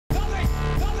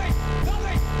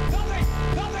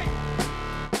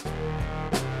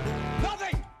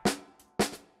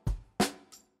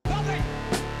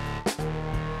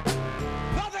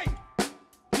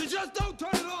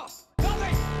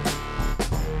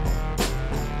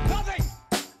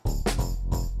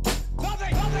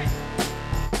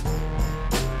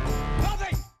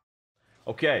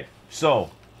Okay, so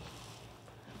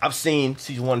I've seen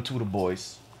season 1 and 2 of The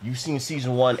Boys. You've seen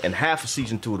season 1 and half of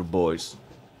season 2 of The Boys.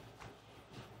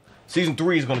 Season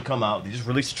 3 is gonna come out. They just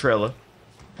released a trailer.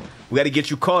 We got to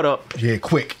get you caught up. Yeah,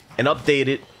 quick. And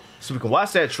updated so we can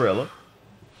watch that trailer.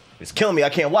 It's killing me. I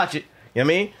can't watch it. You know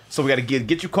what I mean? So we got to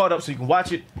get you caught up so you can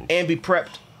watch it and be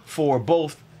prepped for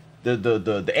both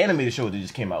the animated show that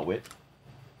just came out with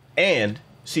and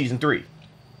season 3.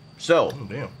 So,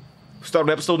 start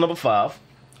with episode number 5.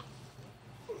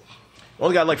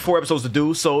 Only got like 4 episodes to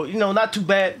do, so you know, not too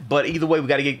bad. But either way, we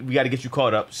gotta get you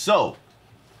caught up. So,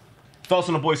 thoughts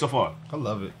on The Boys so far? I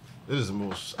love it. It is the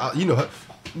most. You know,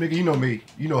 nigga, you know me.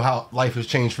 You know how life has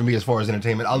changed for me as far as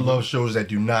entertainment. I love shows that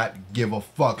do not give a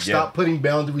fuck. Stop putting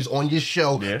boundaries on your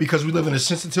show because we live in a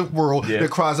sensitive world that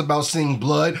cries about seeing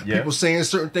blood. People saying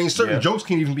certain things. Certain jokes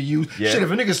can't even be used. Shit, if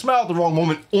a nigga smiled at the wrong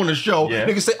moment on the show,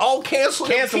 niggas say, "Oh, cancel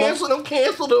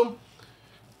them.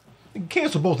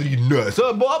 Cancel both of you nuts."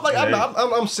 I'm like,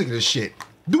 I'm sick of this shit.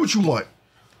 Do what you want.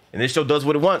 And this show does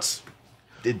what it wants.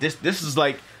 This is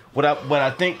like what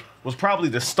I think was probably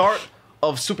the start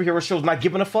of superhero shows not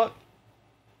giving a fuck.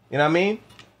 You know what I mean?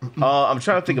 I'm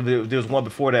trying to think if there was one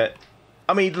before that.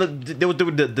 I mean, there were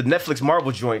the Netflix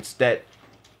Marvel joints that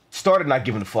started not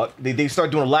giving a fuck. They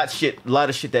started doing a lot of shit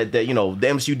that you know the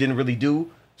MCU didn't really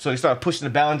do. So they started pushing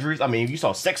the boundaries. I mean, you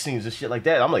saw sex scenes and shit like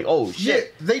that. I'm like, oh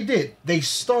shit. Yeah, they did. They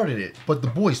started it, but the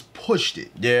boys pushed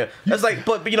it. Yeah, that's like,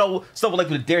 but you know, stuff like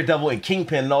with Daredevil and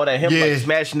Kingpin and all that. Him like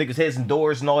smashing niggas' heads and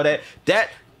doors and all that.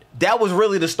 That was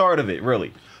really the start of it,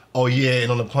 really. Oh yeah,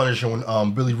 and on the Punisher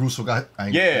when Billy Russo got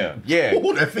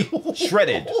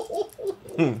shredded.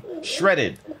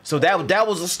 So that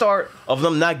was the start of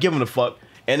them not giving a fuck.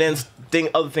 And then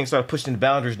other things started pushing the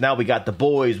boundaries. Now we got The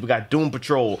Boys, we got Doom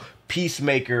Patrol,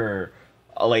 Peacemaker,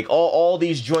 like all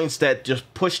these joints that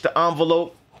just push the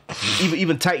envelope.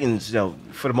 even Titans, you know,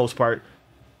 for the most part,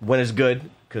 when it's good.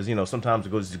 Because, you know, sometimes it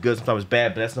goes good, sometimes it's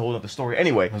bad, but that's a whole other story.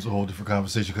 Anyway. That's a whole different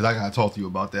conversation, because I got to talk to you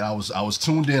about that. I was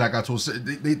tuned in. I got to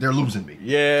they're losing me.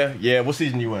 Yeah. What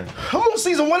season you in? I'm on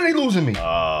season 1 and they losing me.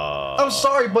 I'm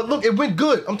sorry, but look, it went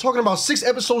good. I'm talking about 6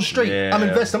 episodes straight. Yeah. I'm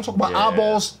invested. I'm talking about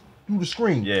eyeballs through the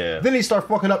screen. Yeah. Then they start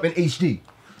fucking up in HD.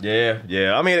 Yeah.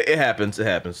 I mean, it happens.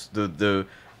 The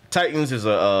Titans is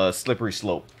a slippery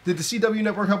slope. Did the CW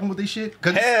network help them with this shit?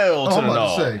 Hell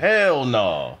no. Hell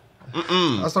no.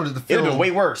 I started to feel it'd have been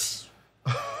way worse.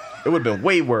 It would have been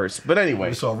way worse. But anyway.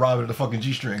 We saw Robin in the fucking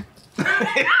G-string. You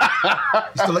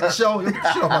still like the show?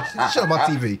 Shut off my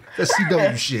TV. That's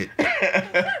CW shit.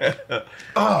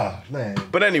 Oh, man.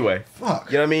 But anyway.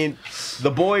 Fuck. You know what I mean?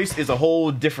 The Boys is a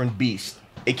whole different beast.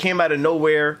 It came out of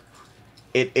nowhere.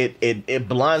 It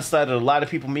blindsided a lot of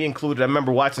people, me included. I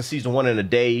remember watching season 1 in a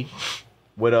day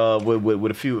with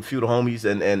a few of the homies,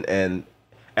 and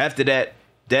after that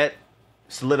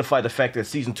solidified the fact that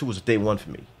season 2 was day 1 for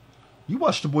me. You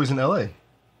watched The Boys in LA.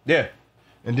 Yeah.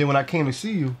 And then when I came to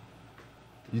see you,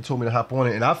 you told me to hop on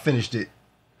it, and I finished it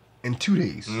in 2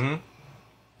 days.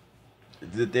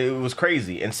 It was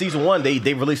crazy. And season 1,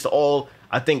 they released all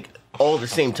at the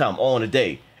same time, all in a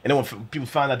day. And then when people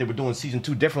found out they were doing season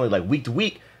 2 differently, like week to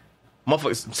week, some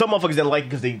motherfuckers didn't like it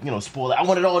because they, you know, spoiled it. I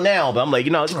want it all now, but I'm like,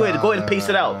 you know, just go ahead and pace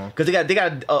it out, because they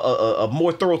got a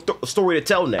more thorough story to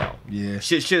tell now. Yeah,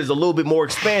 shit is a little bit more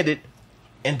expanded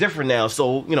and different now.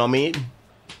 So you know what I mean,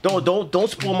 don't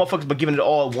spoil motherfuckers by giving it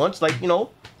all at once. Like, you know,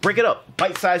 break it up,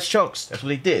 bite-sized chunks. That's what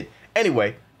they did.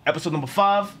 Anyway, episode number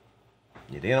 5.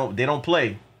 Yeah, they don't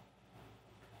play.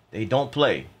 They don't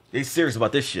play. They serious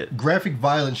about this shit. Graphic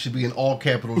violence should be in all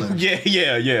capital letters.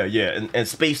 Yeah. And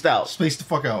spaced out. Spaced the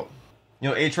fuck out. You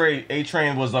know,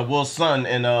 A-Train was Will's son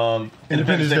in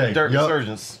Independence Day. Dirt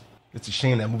Resurgence. It's a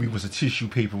shame that movie was a tissue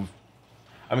paper.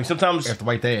 I mean, sometimes have to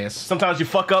wipe the ass. Sometimes you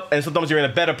fuck up, and sometimes you're in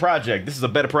a better project. This is a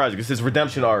better project. This is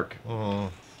redemption arc.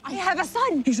 I have a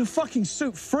son. He's a fucking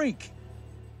suit freak.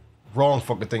 Wrong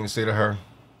fucking thing to say to her.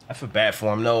 I feel bad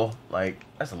for him, though. Like,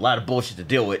 that's a lot of bullshit to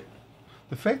deal with.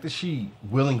 The fact that she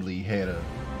willingly had a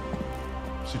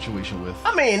situation with.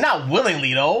 I mean, not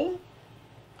willingly though.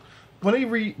 But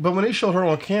when they showed her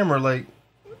on camera, like,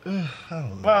 I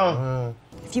don't know. Well,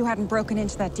 if you hadn't broken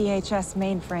into that DHS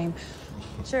mainframe.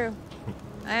 True.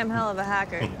 I am hell of a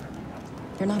hacker.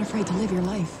 You're not afraid to live your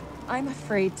life. I'm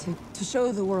afraid to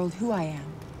show the world who I am.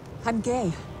 I'm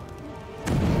gay.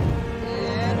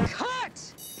 And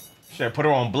cut! Should have put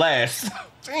her on blast.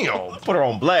 Damn. Put her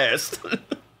on blast.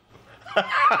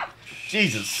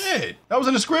 Jesus. Shit. That was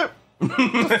in the script? What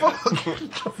the fuck?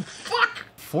 Fuck.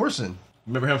 Forcing.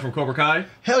 Remember him from Cobra Kai?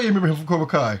 Hell yeah, remember him from Cobra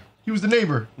Kai. He was the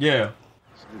neighbor. Yeah.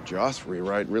 Joss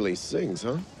rewrite really sings,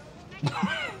 huh?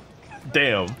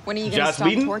 Damn. When are you gonna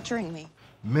stop torturing me?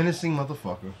 Menacing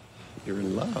motherfucker. You're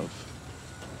in love.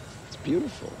 It's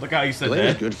beautiful. Look how you said Glenn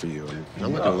is that. good for you, and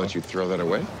I'm not gonna let you throw that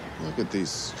away. Look at these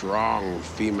strong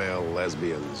female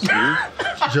lesbians.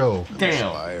 Joe. Damn.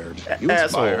 Inspired. You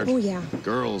inspired. Oh, yeah.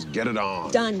 Girls, get it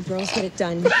on. Done. Girls, get it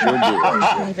done.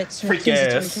 Freak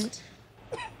ass.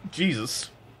 Jesus.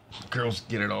 Girls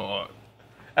get it on.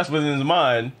 That's what's in his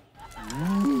mind.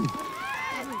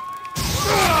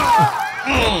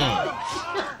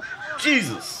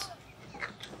 Jesus.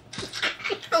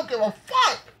 Don't give a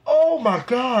fuck. Oh my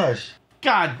gosh.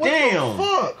 God What damn. the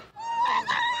fuck?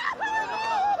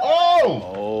 Oh.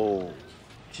 Oh.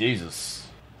 Jesus.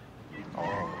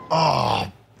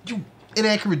 Oh. You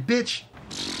inaccurate bitch.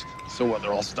 So what,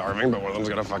 they're all starving, but one of them's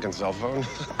got a fucking cell phone?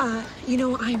 You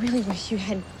know, I really wish you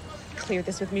had cleared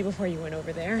this with me before you went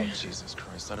over there. Oh, Jesus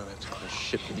Christ, I don't have to clear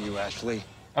shit with you, Ashley.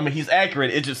 I mean, he's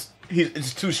accurate. It's just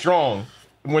too strong.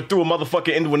 It went through a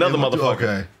motherfucker into another motherfucker.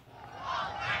 Okay.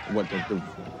 What, the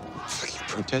fucking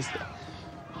protest?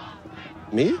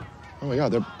 Me? Oh my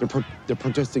God, they're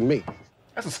protesting me.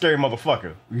 That's a scary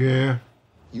motherfucker. Yeah.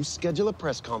 You schedule a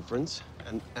press conference,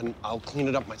 and I'll clean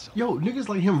it up myself. Yo, niggas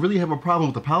like him really have a problem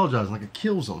with apologizing. Like, it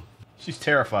kills them. She's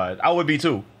terrified. I would be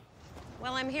too.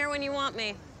 Well, I'm here when you want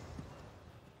me.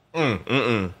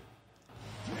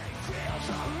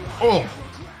 Oh.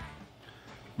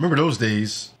 Remember those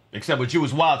days? Except with you,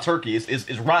 it's wild turkey.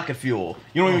 It's rocket fuel.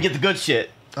 You don't even get the good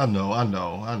shit. I know.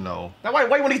 Now, why you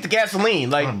want to get the gasoline?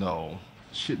 Like, I know.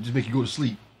 Shit just make you go to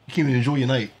sleep. You can't even enjoy your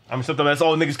night. I mean, sometimes that's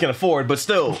all niggas can afford, but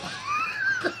still.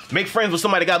 Make friends with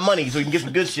somebody that got money so you can get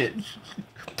some good shit.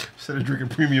 Instead of drinking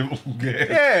premium gas.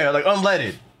 Yeah, like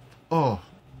unleaded. Oh.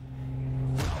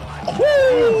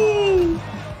 Woo!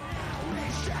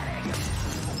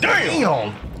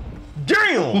 Damn!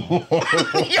 Damn!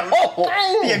 Yo!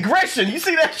 The aggression, you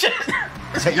see that shit?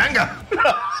 It's a younger.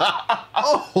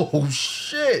 Oh,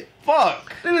 shit.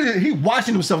 Fuck. He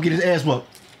watching himself get his ass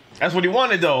whooped. That's what he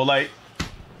wanted though, like,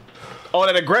 all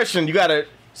that aggression,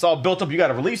 it's all built up, you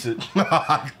gotta release it.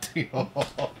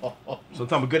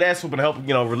 Sometimes a good ass whooping to help,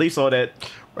 release all that.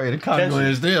 Right, the conduit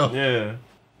is there. Yeah.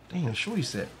 Damn, Shorty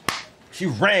said. She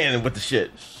ran with the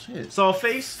shit. Shit. Saw a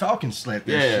face? Falcon slapped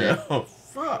that Yeah. shit.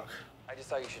 Fuck. I just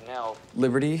thought you should know.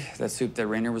 Liberty, that soup that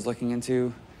Rainer was looking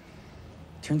into,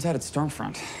 turns out it's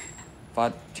Stormfront.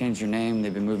 Vought changed your name.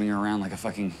 They've been moving you around like a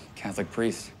fucking Catholic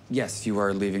priest. Yes, you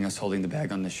are leaving us holding the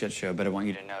bag on this shit show, but I want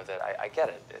you to know that I get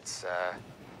it. It's,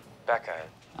 Becca.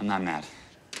 I'm not mad.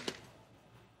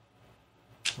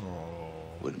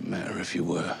 Wouldn't matter if you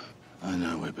were. I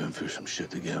know we've been through some shit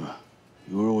together.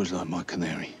 You were always like my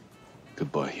canary.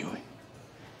 Goodbye, Huey.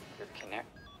 You're the canary.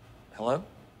 Hello?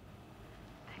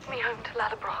 Take me home to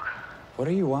Ladderbrook. What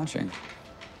are you watching?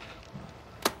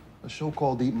 A show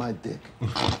called Eat My Dick.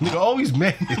 Nigga always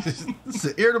mad. This is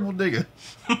an irritable nigga.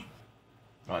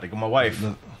 Oh, they got my wife.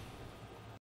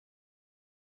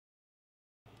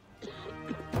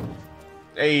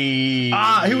 Hey.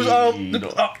 He was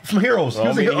from Heroes. He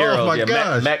was in Heroes. Oh my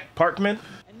gosh. Mac Parkman.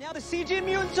 And now the CG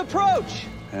mutants approach.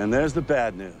 And there's the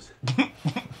bad news.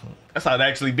 That's how it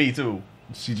actually be too.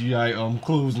 CGI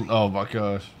clues. Oh my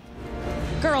gosh.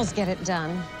 Girls, get it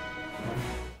done.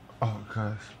 Oh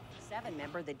gosh. Seven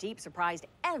member the Deep surprised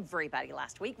everybody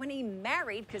last week when he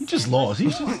married He just lost.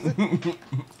 He's just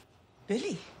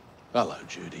Billy, Hello,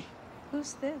 Judy.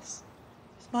 Who's this?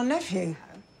 it's my nephew.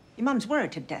 Your mum's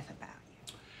worried to death about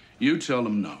you. You tell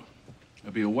them no.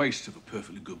 It'd be a waste of a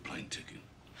perfectly good plane ticket.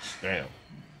 Damn.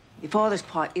 Your father's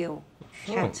quite ill.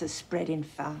 Cancer's spreading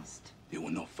fast. They were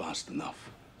not fast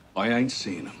enough. I ain't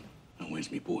seen them. And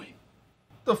where's me boy?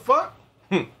 the fuck?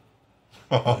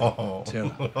 Tell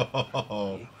him.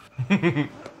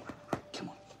 Come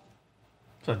on.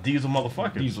 It's a diesel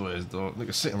motherfucker. Diesel ass dog.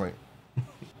 Nigga sitting like.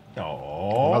 I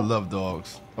Oh. love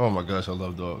dogs. Oh my gosh, I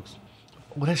love dogs.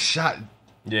 Well, that shot.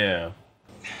 Yeah.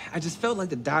 I just felt like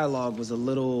the dialogue was a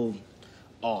little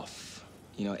off.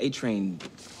 You know, A-Train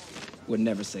would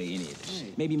never say any of this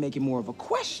shit. Maybe make it more of a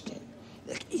question.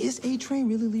 Like, is A-Train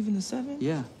really leaving the 7?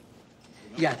 Yeah.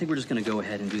 Yeah, I think we're just gonna go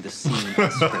ahead and do the scene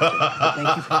as scripted. But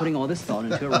thank you for putting all this thought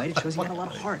into it, right? It shows you got a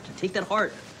lot of heart. Take that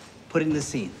heart, put it in the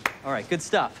scene. All right, good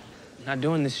stuff. I'm not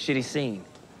doing this shitty scene.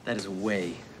 That is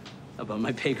way above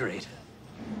my pay grade.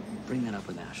 Bring that up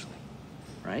with Ashley,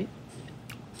 right?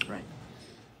 Right.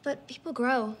 But people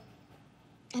grow.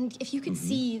 And if you could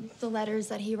see the letters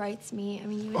that he writes me, I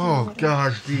mean, you would know Oh what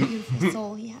gosh, a dude. beautiful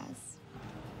soul he has.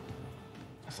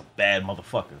 That's a bad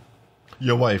motherfucker.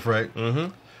 Your wife, right?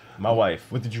 Mm-hmm. My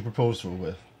wife. What did you propose to her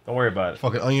with? Don't worry about it.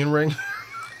 Fucking onion ring?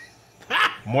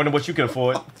 More than what you can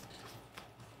afford.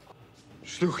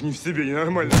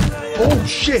 Oh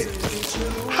shit!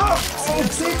 How? Oh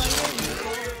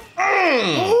bitch!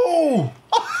 Oh!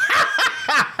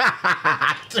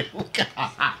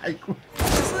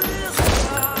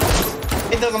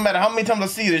 It doesn't matter how many times I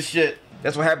see this shit.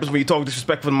 That's what happens when you talk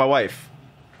disrespectful to my wife.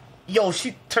 Yo,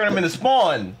 she turned him into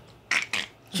Spawn.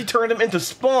 She turned him into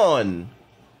Spawn.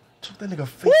 Took that nigga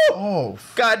face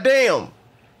off. God damn.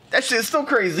 That shit is so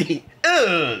crazy.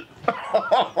 Ugh.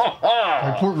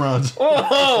 Like court rounds.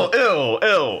 Oh,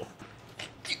 ew.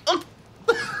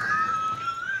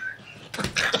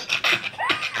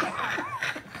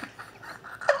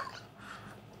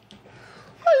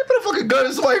 Why you put a fucking gun in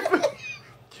his wife?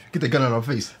 Get the gun out of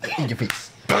her face. In your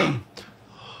face.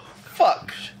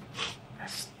 Fuck.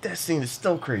 That scene is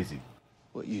still crazy.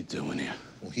 What you doing here?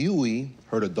 Well, Huey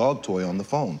heard a dog toy on the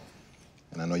phone.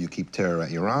 And I know you keep terror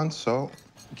at your aunt, so...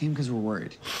 We came because we're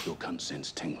worried. Your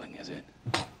consent's tingling, is it?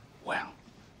 Well,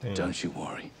 don't you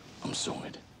worry. I'm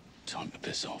sorted. Time to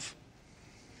piss off.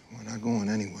 We're not going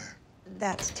anywhere.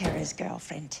 That's Tara's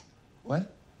girlfriend.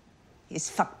 What? His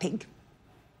fuck pig.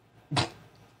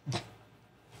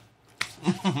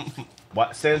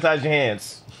 What? Sanitize your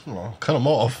hands. Oh, cut them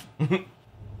off.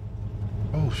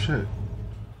 Oh, shit.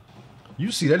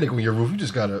 You see that nigga on your roof, you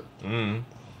just gotta...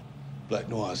 Black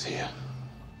Noir's here.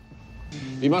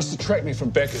 He must have tracked me from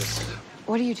Becker's.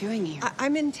 What are you doing here?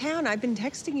 I'm in town. I've been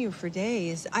texting you for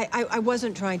days. I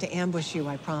wasn't trying to ambush you,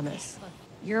 I promise.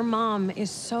 Your mom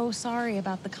is so sorry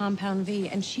about the Compound V,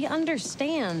 and she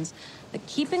understands that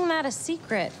keeping that a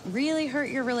secret really hurt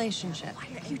your relationship. Why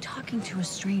are you talking to a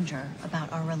stranger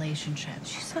about our relationship?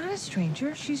 She's not a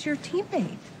stranger. She's your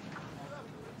teammate.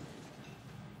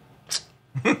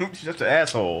 She's just an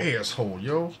asshole. Asshole,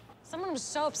 yo. Someone was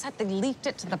so upset they leaked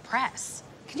it to the press.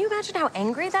 Can you imagine how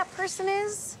angry that person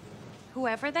is?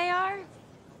 Whoever they are?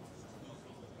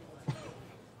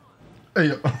 Hey,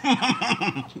 yo.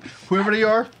 Whoever they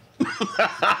are.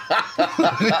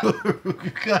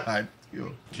 God.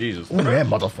 Yo. Jesus. Ooh, that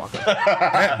motherfucker.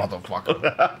 That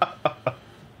motherfucker.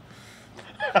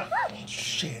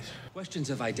 Shit. Questions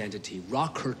of identity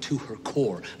rock her to her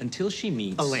core until she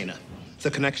meets... Elena.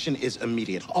 The connection is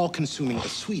immediate, all-consuming. A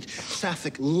sweet,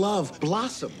 sapphic love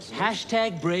blossoms.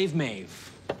 Hashtag Brave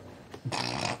Maeve.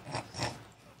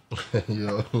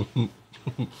 Yo.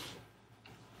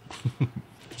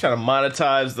 Trying to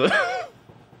monetize the...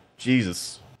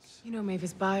 Jesus. You know Maeve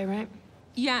is bi, right?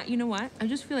 Yeah, you know what? I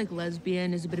just feel like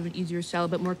lesbian is a bit of an easier sell, a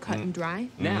bit more cut and dry.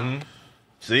 Now.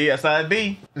 See, that's how it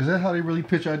be. Is that how they really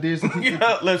pitch ideas to people?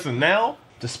 Yeah, listen, now,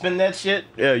 to spin that shit,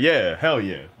 yeah, hell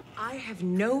yeah. I have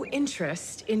no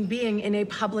interest in being in a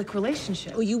public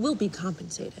relationship. Oh, you will be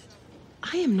compensated.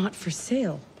 I am not for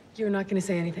sale. You're not going to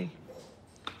say anything.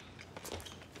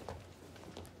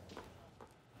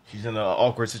 She's in an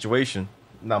awkward situation.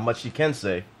 Not much she can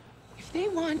say. If they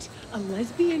want a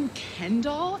lesbian Ken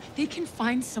doll, they can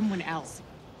find someone else.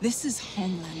 This is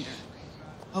Homelander,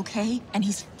 okay? And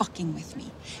he's fucking with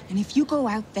me. And if you go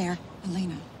out there,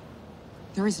 Elena,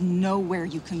 there is nowhere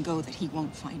you can go that he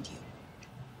won't find you.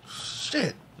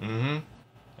 Shit.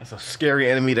 That's a scary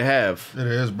enemy to have. It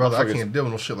is, brother. I can't deal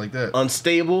with no shit like that.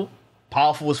 Unstable,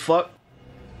 powerful as fuck.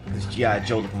 This G.I.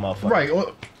 Joe looking motherfucker. Right.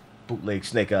 Bootleg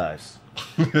snake eyes.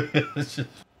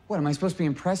 What, am I supposed to be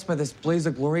impressed by this Blaze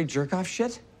of Glory jerk-off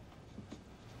shit?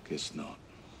 Guess not.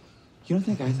 You don't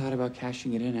think I thought about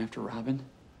cashing it in after Robin?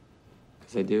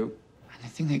 Because I do. And the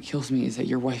thing that kills me is that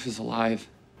your wife is alive.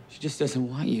 She just doesn't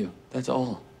want you. That's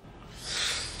all.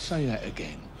 Say that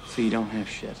again. So you don't have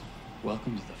shit.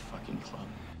 Welcome to the fucking club.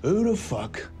 Who the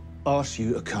fuck asked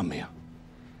you to come here?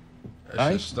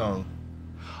 That shit stung.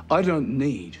 I don't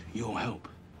need your help.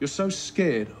 You're so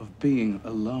scared of being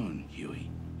alone, Huey.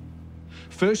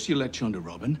 First you latch onto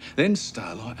Robin, then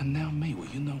Starlight, and now me. Well,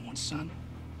 you know what, son?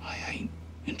 I ain't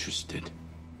interested.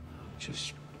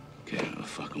 Just get out of the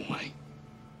fucking way.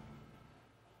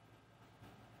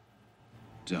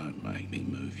 Don't make me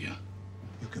move you.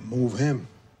 You can move him.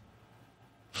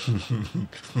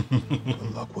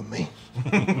 Good luck with me.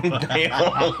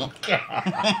 Damn.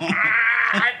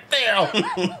 Damn.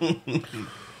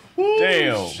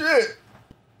 Damn. Shit.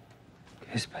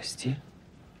 ¿Qué es pastel?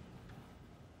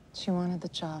 She wanted the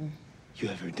job. You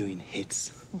have her doing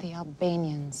hits. The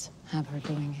Albanians have her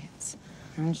doing hits.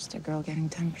 I'm just a girl getting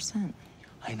 10%.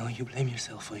 I know you blame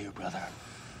yourself for your brother.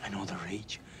 I know the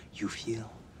rage you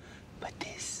feel. But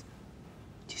this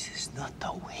is not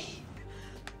the way.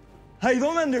 I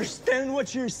don't understand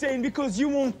what you're saying because you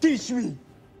won't teach me.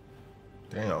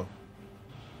 Damn.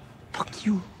 Fuck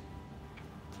you.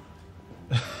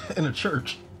 In a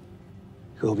church.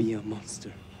 Go be a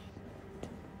monster.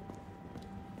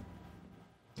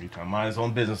 He trying to mind his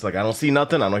own business. Like, I don't see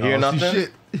nothing. I don't hear nothing. See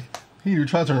shit. He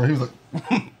tried to turn around. He was like...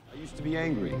 I used to be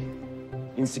angry.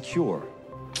 insecure.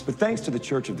 But thanks to the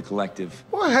Church of the Collective...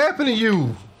 What happened to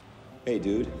you? Hey,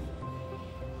 dude.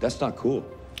 That's not cool.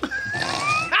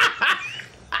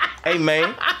 Hey,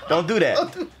 man. Don't do that.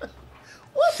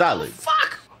 What Solid. the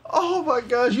fuck? Oh, my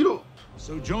gosh. You don't...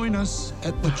 So join us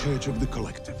at the Church of the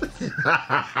Collective.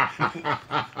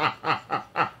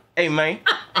 Hey, man.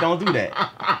 Don't do that.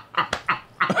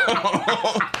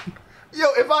 Yo,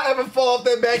 if I ever fall off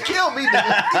that bed, kill me,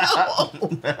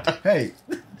 nigga. Hey,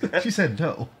 she said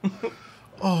no.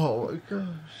 Oh my gosh.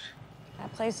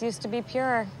 That place used to be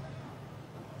pure.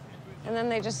 And then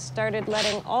they just started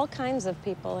letting all kinds of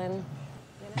people in.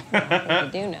 You know?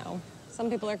 You do know. Some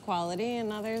people are quality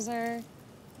and others are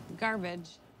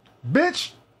garbage.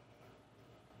 Bitch!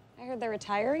 I heard they're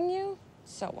retiring you?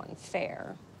 So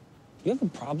unfair. You have a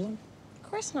problem? Of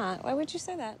course not. Why would you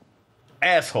say that?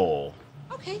 Asshole.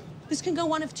 Okay, this can go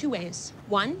one of two ways.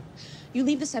 One, you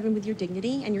leave the 7 with your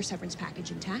dignity and your severance package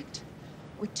intact.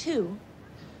 Or two,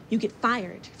 you get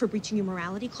fired for breaching your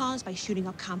morality clause by shooting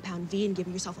up Compound V and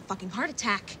giving yourself a fucking heart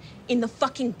attack in the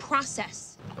fucking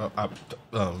process. You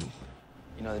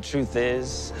know, the truth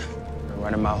is, I've been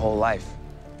running my whole life.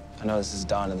 I know this is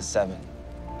dawn of the 7.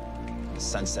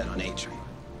 Sunset on A train.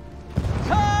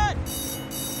 Cut!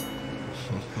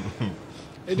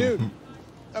 Hey, dude.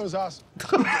 That was awesome.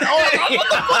 Hold up!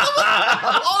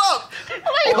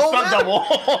 Wait, hold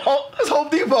up! It's Home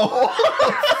Depot.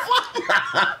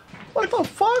 What the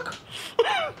fuck?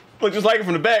 Look just like it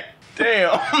from the back.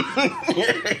 Damn.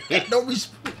 No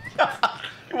respect.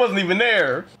 He wasn't even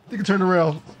there. You can turn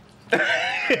around.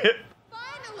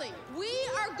 Finally, we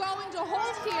are going to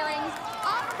hold hearings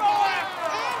on Roy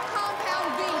and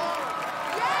Compound V.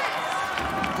 Yes!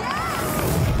 Yes!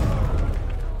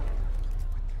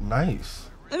 Nice.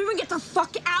 Everyone get the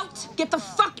fuck out! Get the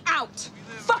fuck out!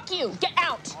 Fuck you! Get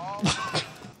out!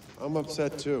 I'm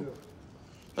upset too.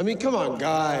 I mean, come on,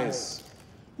 guys.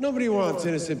 Nobody wants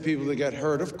innocent people to get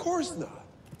hurt. Of course not.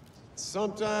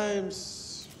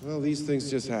 Sometimes, well, these things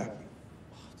just happen.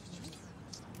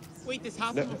 Wait, this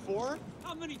happened before?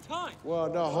 How many times? Well,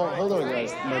 no, hold on,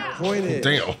 guys. My point is...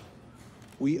 Damn.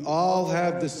 We all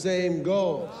have the same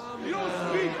goal. You don't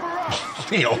speak for us!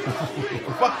 Damn.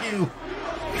 Fuck you.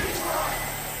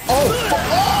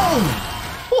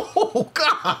 Oh,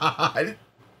 God.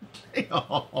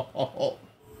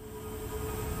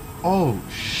 Oh,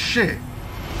 shit.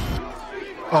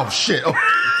 Oh, shit. Oh.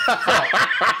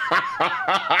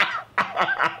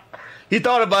 He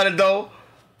thought about it, though.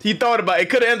 He thought about it. It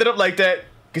could have ended up like that,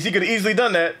 because he could have easily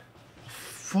done that.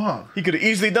 Fuck. He could have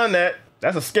easily done that.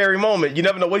 That's a scary moment. You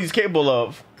never know what he's capable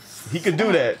of. He could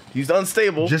do that. He's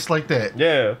unstable. Just like that.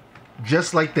 Yeah.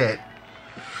 Just like that.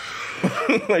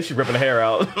 She's ripping the hair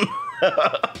out.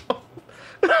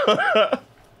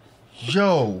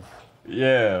 Yo.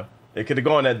 Yeah. It could have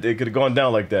gone that. It could have gone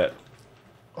down like that.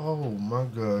 Oh my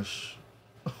gosh.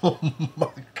 Oh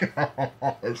my God.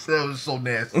 That was so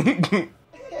nasty.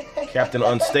 Captain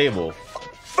Unstable.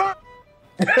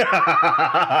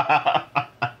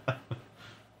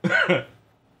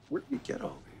 Where did you get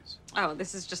all these? Oh,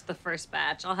 this is just the first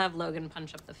batch. I'll have Logan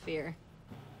punch up the fear.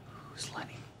 Who's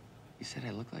Lenny? You said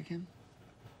I look like him?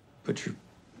 But you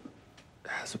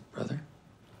has a brother?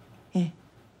 Yeah.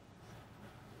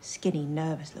 Skinny,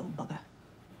 nervous little bugger.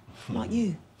 Like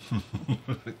you.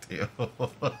 Was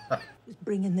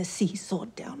bringing the sea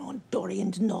sword down on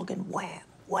Dorian's noggin. Wham,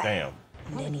 wham. Damn.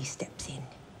 And then he steps in.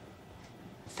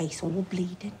 Face all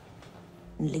bleeding.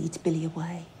 And leads Billy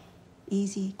away.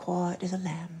 Easy, quiet as a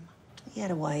lamb. He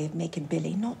had a way of making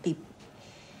Billy not be...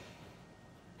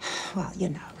 Well, you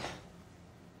know.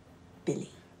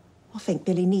 Billy. I think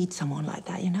Billy needs someone like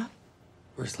that, you know?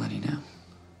 Where's Lenny now?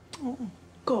 Oh,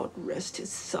 God rest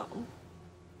his soul.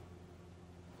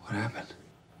 What happened?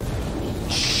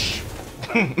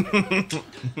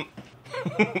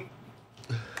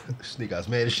 Sneak Eyes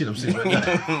mad as shit. I'm sitting right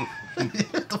now.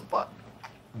 What the fuck?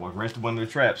 Walk right to one of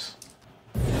the traps.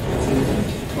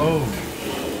 Oh,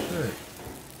 shit.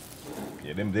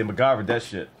 Yeah, they MacGyvered that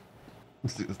shit.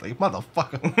 It's like,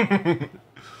 motherfucker.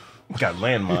 Got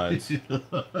landmines.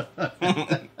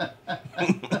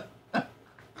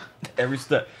 Every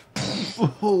step.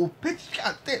 Oh, bitch,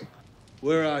 goddamn.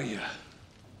 Where are you?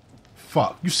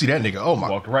 Fuck, you see that nigga? Oh my.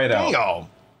 Walked right out. Damn.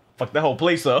 Fuck that whole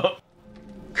place up.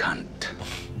 Cunt.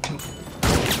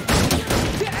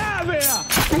 Get out of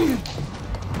here!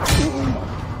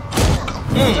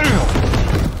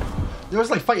 Yo, it's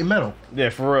like fighting metal. Yeah,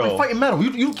 for real. Like fighting metal.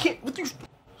 You can't. What you?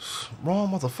 Wrong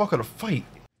motherfucker to fight.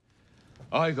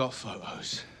 I got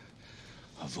photos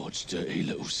of what's dirty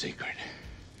little secret.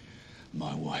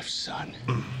 My wife's son.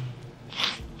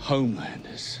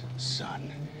 Homelander's son.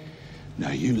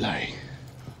 Now you lay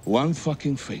one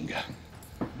fucking finger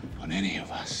on any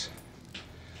of us,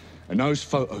 and those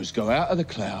photos go out of the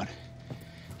cloud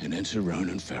and into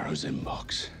Ronan Farrow's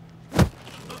inbox.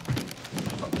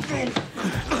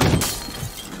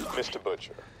 Mr.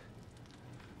 Butcher.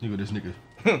 Look at this nigga.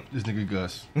 This nigga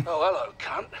Gus. Oh, hello,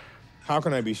 cunt. How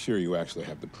can I be sure you actually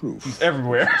have the proof? He's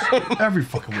everywhere. Every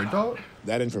fucking word, dog.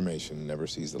 That information never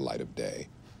sees the light of day.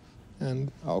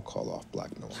 And I'll call off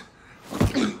Black Noir.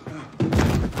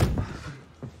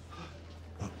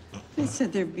 They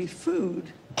said there'd be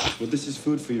food. Well, this is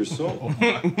food for your soul. Oh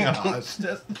my gosh.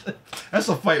 That's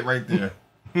a fight right there.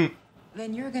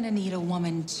 Then you're gonna need a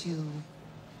woman to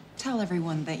tell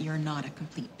everyone that you're not a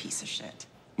complete piece of shit.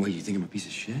 Wait, you think I'm a piece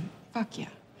of shit? Fuck yeah.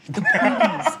 The point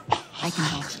is, I can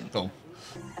help you.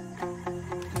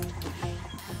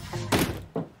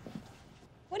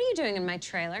 What are you doing in my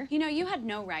trailer? You know, you had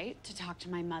no right to talk to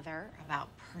my mother about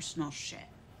personal shit.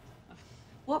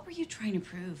 What were you trying to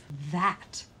prove?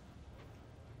 That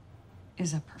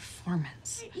is a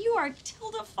performance. You are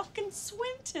Tilda fucking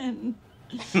Swinton.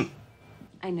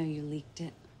 I know you leaked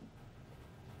it.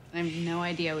 I have no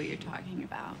idea what you're talking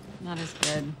about. Not as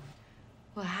good.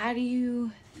 Well, how do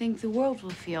you think the world will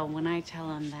feel when I tell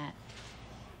them that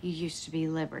you used to be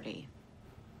Liberty?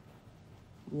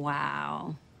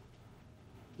 Wow.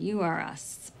 You are a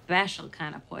special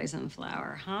kind of poison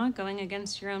flower, huh? Going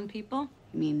against your own people?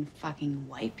 You mean fucking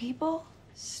white people?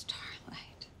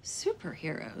 Starlight.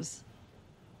 Superheroes.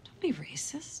 Don't be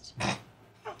racist.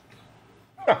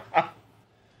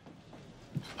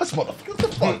 That's motherfucker. What the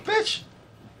fuck, bitch?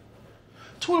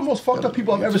 Two of the most fucked up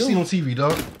people I've ever seen on TV,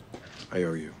 dog. I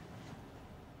owe you.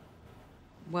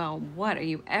 Well, what are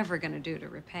you ever gonna do to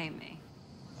repay me?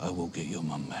 I will get your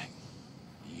mum back.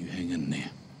 You hang in there.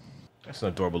 That's an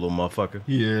adorable little motherfucker.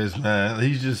 He is, man.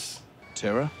 He's just...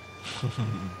 Tara?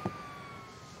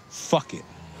 Fuck it.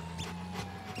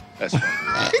 That's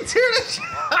fine. Tear that shit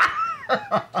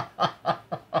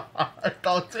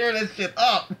Don't tear that shit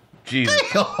up. Jesus.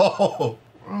 Oh,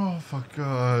 my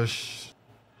gosh.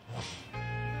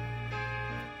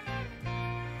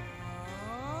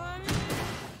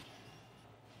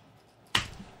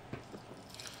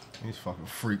 These fucking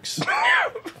freaks.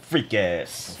 Freak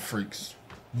ass. Freaks.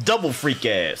 Double freak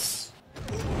ass.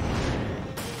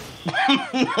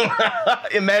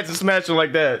 Imagine smashing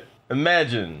like that.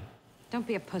 Imagine. Don't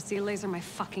be a pussy. Laser my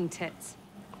fucking tits.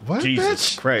 What,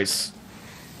 Jesus bitch? Christ.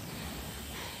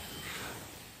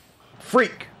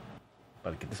 Freak.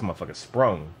 About to get this motherfucker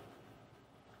sprung.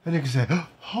 That nigga said,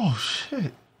 oh, shit.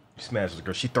 You smashed the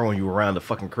girl. She throwing you around the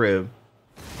fucking crib.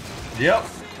 Yep.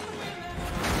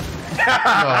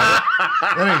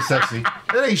 That ain't sexy.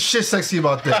 That ain't shit sexy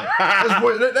about that.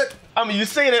 I mean, you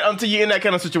saying it until you're in that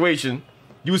kind of situation.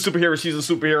 You a superhero, she's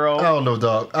a superhero. I don't know,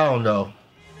 dog. I don't know.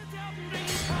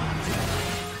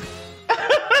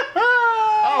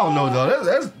 I don't know, dog.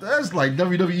 That's like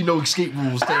WWE No Escape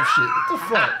Rules type shit. What the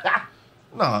fuck?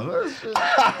 Nah, that's just...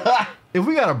 If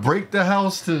we gotta break the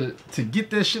house to get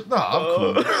that shit, nah,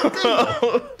 I'm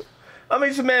cool. I mean,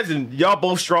 just imagine y'all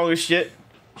both strong as shit.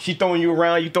 She throwing you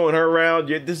around, you throwing her around.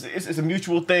 It's a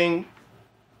mutual thing.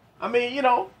 I mean, you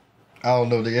know. I don't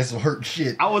know. That's some hurt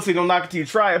shit. I would say don't knock it till you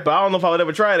try it, but I don't know if I would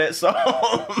ever try that. So,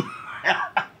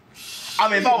 I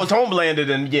mean, if I was Homelander,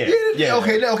 then yeah.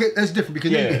 Okay, that's different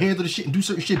because you can handle the shit and do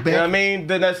certain shit back. You know what I mean?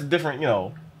 Then that's different, you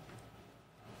know.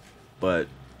 But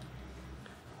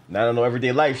now I don't know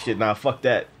everyday life shit. Nah, fuck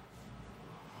that.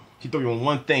 She throw you on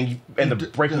one thing, you end up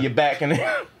breaking your back, and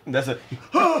then that's a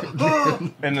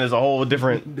and there's a whole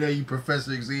different. There you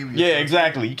Professor Xavier. Yeah,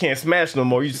 exactly. You can't smash no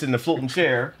more. You just sit in the floating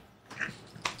chair.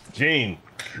 Gene.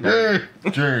 Hey,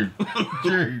 Gene.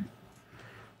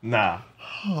 Nah.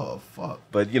 Oh fuck.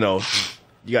 But you know,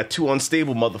 you got two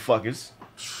unstable motherfuckers.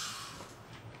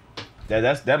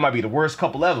 That might be the worst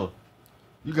couple ever.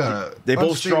 You got they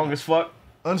both strong as fuck.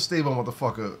 Unstable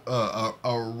motherfucker. A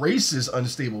racist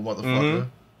unstable motherfucker.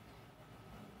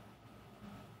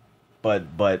 But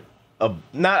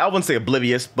not, I wouldn't say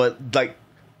oblivious, but like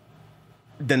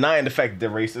denying the fact that they're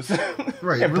racist.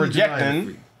 Right. And really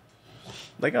projecting.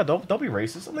 Like, oh, don't be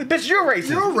racist. I'm like, bitch, you're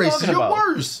racist. You're racist. You're about?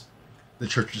 worse. The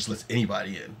church just lets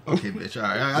anybody in. Okay, bitch. All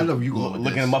right. I know you going with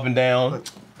looking this. them up and down.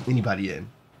 Anybody in.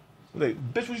 Like,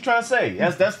 bitch, what you trying to say?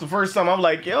 That's the first time I'm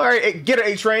like, yo, all right, get her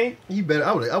A-Train. You better.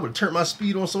 I would have turned my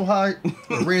speed on so high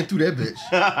and ran through that bitch.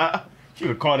 She would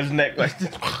have caught his neck like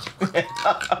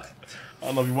I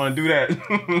don't know if you want to do that.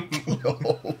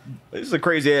 No. This is a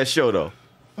crazy ass show though.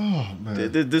 Oh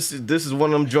man. This is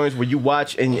one of them joints where you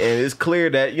watch and it's clear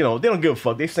that, you know, they don't give a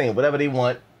fuck. They saying whatever they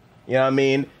want. You know what I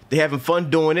mean? They having fun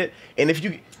doing it. And if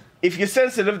you're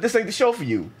sensitive, this ain't the show for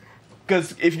you.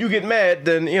 Because if you get mad,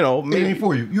 then maybe it ain't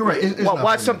for you. You're right. It's not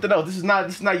watch for something else. This is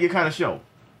not your kind of show.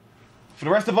 For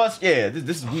the rest of us, yeah,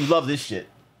 this is we love this shit.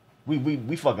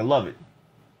 We fucking love it.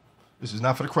 This is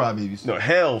not for the crybabies. No,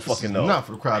 hell fucking no. Not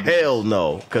for the crybabies. Hell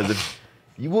no. Because if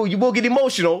you will get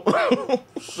emotional.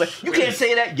 Like, you can't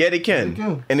say that. Yeah, they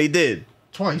can. And they did.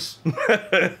 Twice.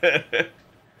 But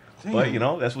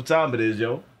that's what time it is,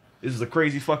 yo. This is a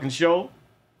crazy fucking show.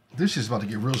 This shit's about to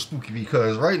get real spooky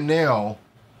because right now,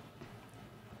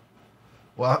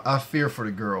 well, I fear for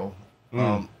the girl.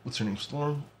 What's her name?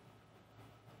 Storm?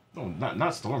 No, not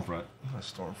Stormfront. Not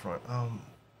Stormfront.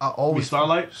 I always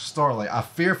Starlight? Starlight. I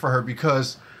fear for her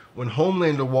because when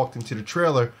Homelander walked into the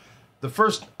trailer, the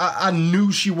first I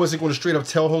knew she wasn't going to straight up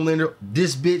tell Homelander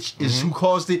this bitch is who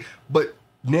caused it, but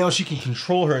now she can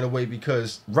control her in a way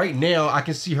because right now I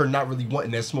can see her not really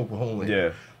wanting that smoke with Homelander.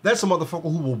 Yeah. That's a motherfucker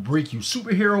who will break you.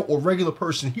 Superhero or regular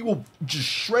person, he will just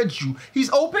shred you.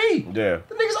 He's OP. Yeah.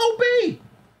 The nigga's OP.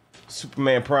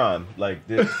 Superman Prime. Like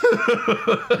this.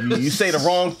 you say the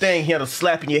wrong thing, he had a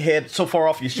slap in your head so far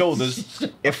off your shoulders,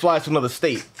 it flies to another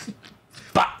state.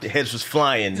 Bop! The head's just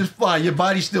flying. Just flying. Your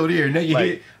body's still there. Now your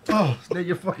head. Oh, now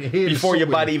your fucking head. Before your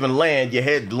body even land, your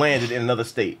head landed in another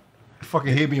state.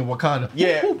 Fucking head be in Wakanda.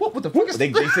 Yeah. What the fuck is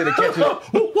they say they catch it.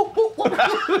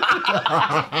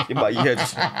 Your head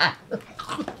just...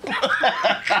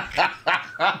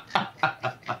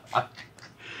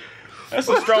 That's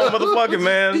a strong motherfucker,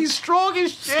 man. He's strong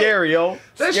as shit. Scary, yo.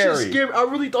 That shit scared me. I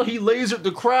really thought he lasered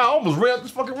the crowd. I almost ran out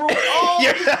this fucking room. Oh,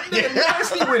 yeah.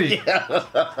 Nasty with it. Yeah.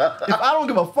 If I don't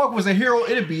give a fuck was a hero,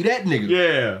 it'd be that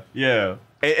nigga. Yeah.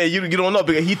 And you don't know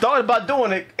because he thought about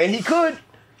doing it, and he could.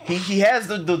 He has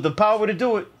the power to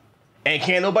do it, and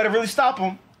can't nobody really stop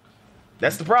him.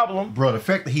 That's the problem, bro. The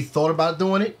fact that he thought about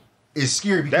doing it is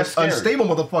scary because unstable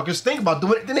motherfuckers think about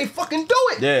doing it, then they fucking do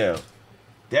it. Yeah,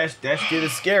 that shit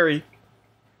is scary.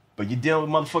 But you're dealing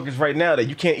with motherfuckers right now that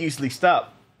you can't easily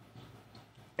stop,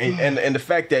 and the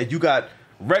fact that you got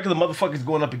regular motherfuckers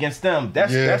going up against them,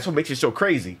 that's what makes it so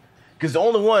crazy. Because the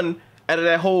only one out of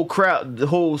that whole crowd, the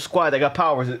whole squad that got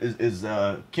powers is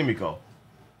Kimiko.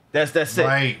 That's it.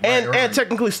 Right, and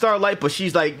technically Starlight, but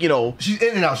she's like, she's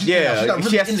in and out. She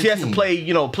has to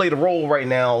play the role right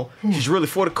now. She's really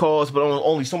for the cause, but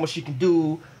only so much she can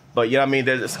do. But you know what I mean?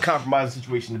 It's a compromising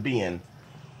situation to be in.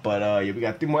 But we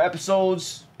got 3 more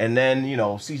episodes, and then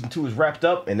season 2 is wrapped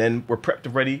up, and then we're prepped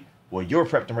and ready. Well, you're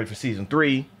prepped and ready for season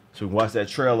 3, so we can watch that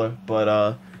trailer.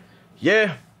 But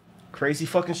yeah, crazy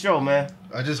fucking show, man.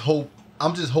 I'm just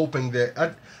hoping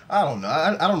that I don't know.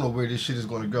 I don't know where this shit is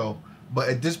going to go. But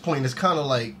at this point, it's kind of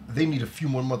like they need a few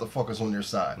more motherfuckers on their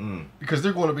side. Because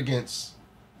they're going up against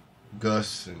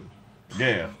Gus.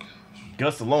 Yeah.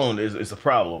 Gus alone is a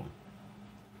problem.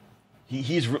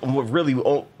 He's really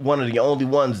one of the only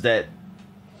ones that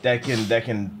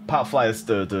can pop fly us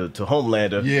to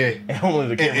Homelander. Yeah. And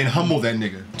Homelander and humble that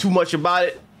nigga. Too much about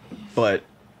it. But,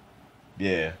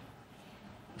 yeah.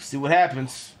 We'll see what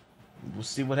happens. We'll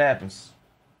see what happens.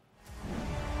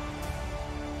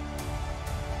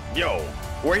 Yo,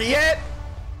 where he at?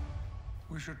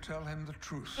 We should tell him the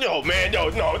truth. No, man, no,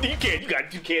 you can't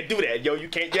do that, yo. You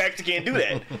actually can't do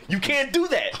that. You can't do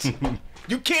that.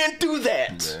 You can't do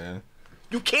that. Man.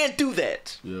 You can't do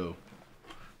that. Yo,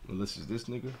 unless it's this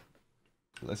nigga,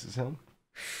 unless it's him.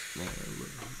 Man,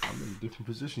 I'm in a different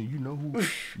position. You know who?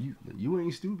 You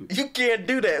ain't stupid. You can't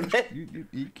do that, man.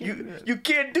 You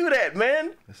can't do that,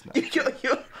 man. That's not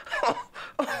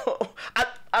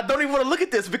I don't even want to look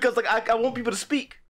at this because I want people to speak.